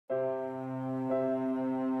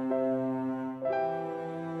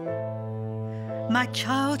My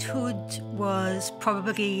childhood was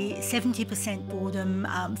probably 70% boredom,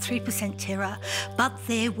 3% terror, but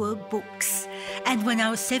there were books. And when I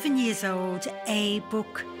was 7 years old, a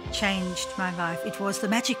book changed my life. It was The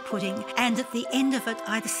Magic Pudding. And at the end of it,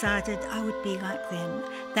 I decided I would be like them,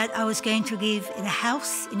 that I was going to live in a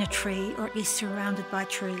house in a tree, or at least surrounded by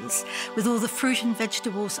trees, with all the fruit and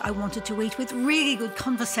vegetables I wanted to eat, with really good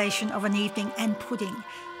conversation of an evening and pudding.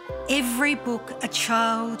 Every book a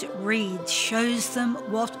child reads shows them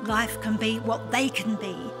what life can be, what they can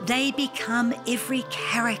be. They become every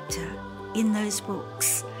character in those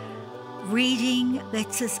books. Reading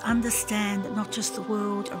lets us understand not just the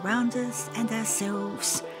world around us and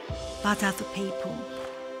ourselves, but other people.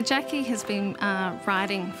 Jackie has been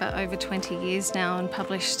writing for over 20 years now and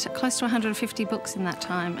published close to 150 books in that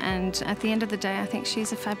time. And at the end of the day, I think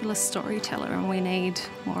she's a fabulous storyteller, and we need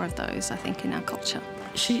more of those, I think, in our culture.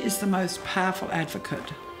 She is the most powerful advocate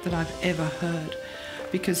that I've ever heard,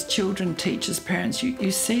 because children, teachers, parents,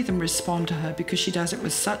 you see them respond to her because she does it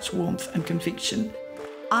with such warmth and conviction.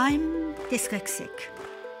 I'm dyslexic.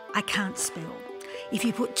 I can't spell. If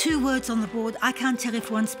you put two words on the board, I can't tell if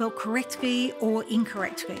one's spelled correctly or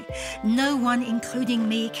incorrectly. No one, including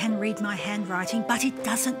me, can read my handwriting, but it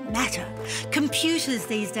doesn't matter. Computers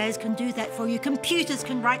these days can do that for you. Computers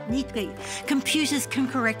can write neatly. Computers can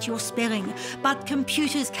correct your spelling, but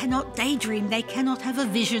computers cannot daydream. They cannot have a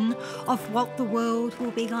vision of what the world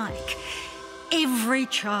will be like. Every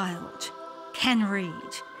child can read.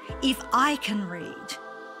 If I can read,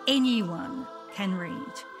 anyone can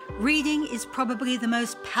read. Reading is probably the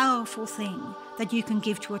most powerful thing that you can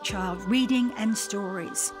give to a child, reading and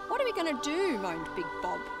stories. What are we going to do, moaned Big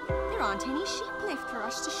Bob. There aren't any sheep left for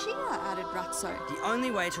us to shear, added Ratso. The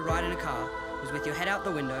only way to ride in a car was with your head out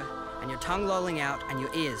the window and your tongue lolling out and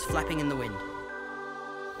your ears flapping in the wind.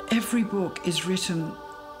 Every book is written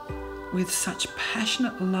with such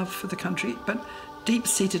passionate love for the country, but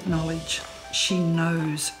deep-seated knowledge. She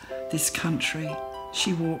knows this country.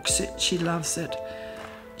 She walks it, she loves it.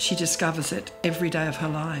 She discovers it every day of her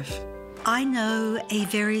life. I know a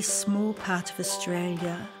very small part of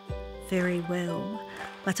Australia very well,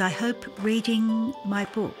 but I hope reading my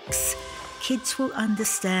books, kids will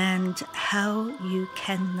understand how you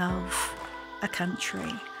can love a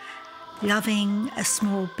country. Loving a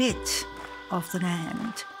small bit of the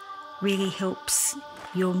land really helps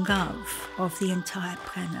your love of the entire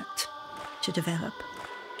planet to develop.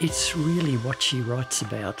 It's really what she writes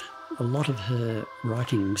about. A lot of her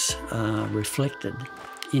writings are reflected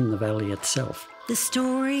in the valley itself. The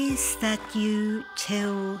stories that you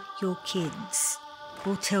tell your kids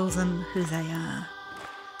will tell them who they are.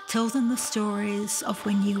 Tell them the stories of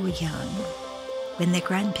when you were young, when their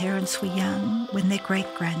grandparents were young, when their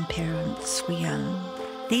great-grandparents were young.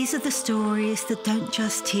 These are the stories that don't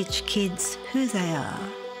just teach kids who they are,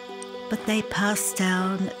 but they pass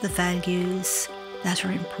down the values that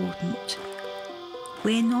are important.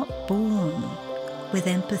 We're not born with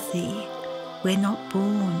empathy. We're not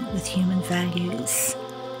born with human values.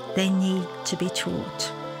 They need to be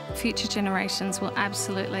taught. Future generations will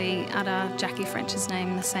absolutely utter Jackie French's name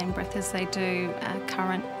in the same breath as they do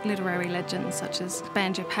current literary legends such as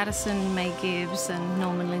Banjo Paterson, May Gibbs and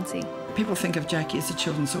Norman Lindsay. People think of Jackie as a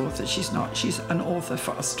children's author. She's not. She's an author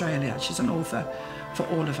for Australia. She's an author for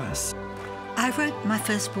all of us. I wrote my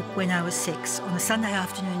first book when I was 6 on a Sunday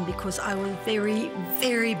afternoon because I was very,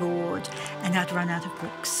 very bored and I'd run out of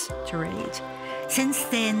books to read. Since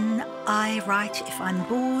then, I write if I'm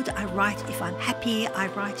bored, I write if I'm happy, I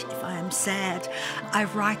write if I am sad. I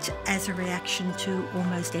write as a reaction to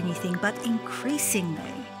almost anything, but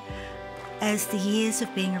increasingly, as the years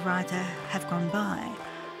of being a writer have gone by,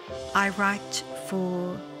 I write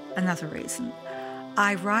for another reason.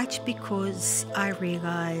 I write because I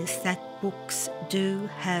realise that books do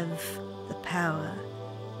have the power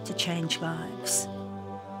to change lives.